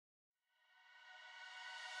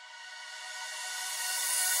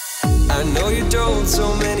I know you told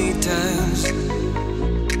so many times,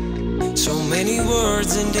 so many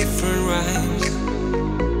words in different rhymes,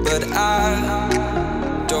 but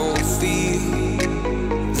I don't feel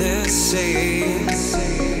the same.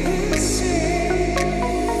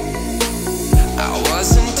 I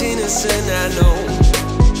wasn't innocent, I know,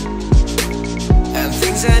 and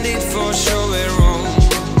things I did for sure were wrong.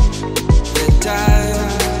 The time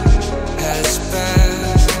has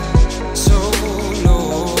passed so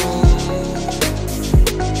long.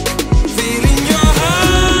 Feeling your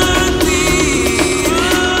heartbeat,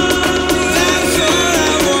 that's what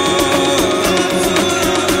I want,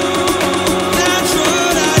 that's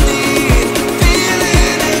what I need.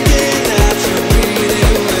 Feeling again that you're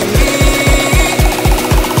breathing with me.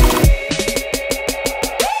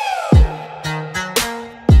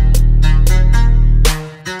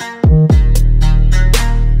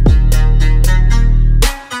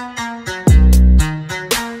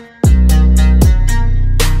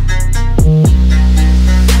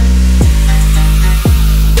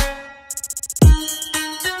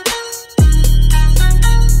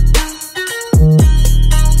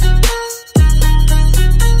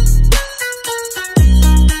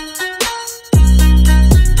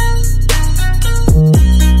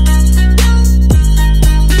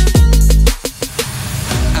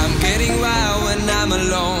 I'm getting wild when I'm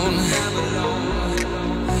alone.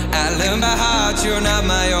 I learn by heart you're not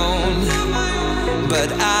my own, but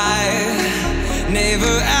I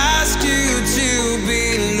never asked you to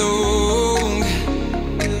belong.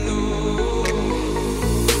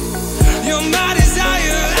 You're mighty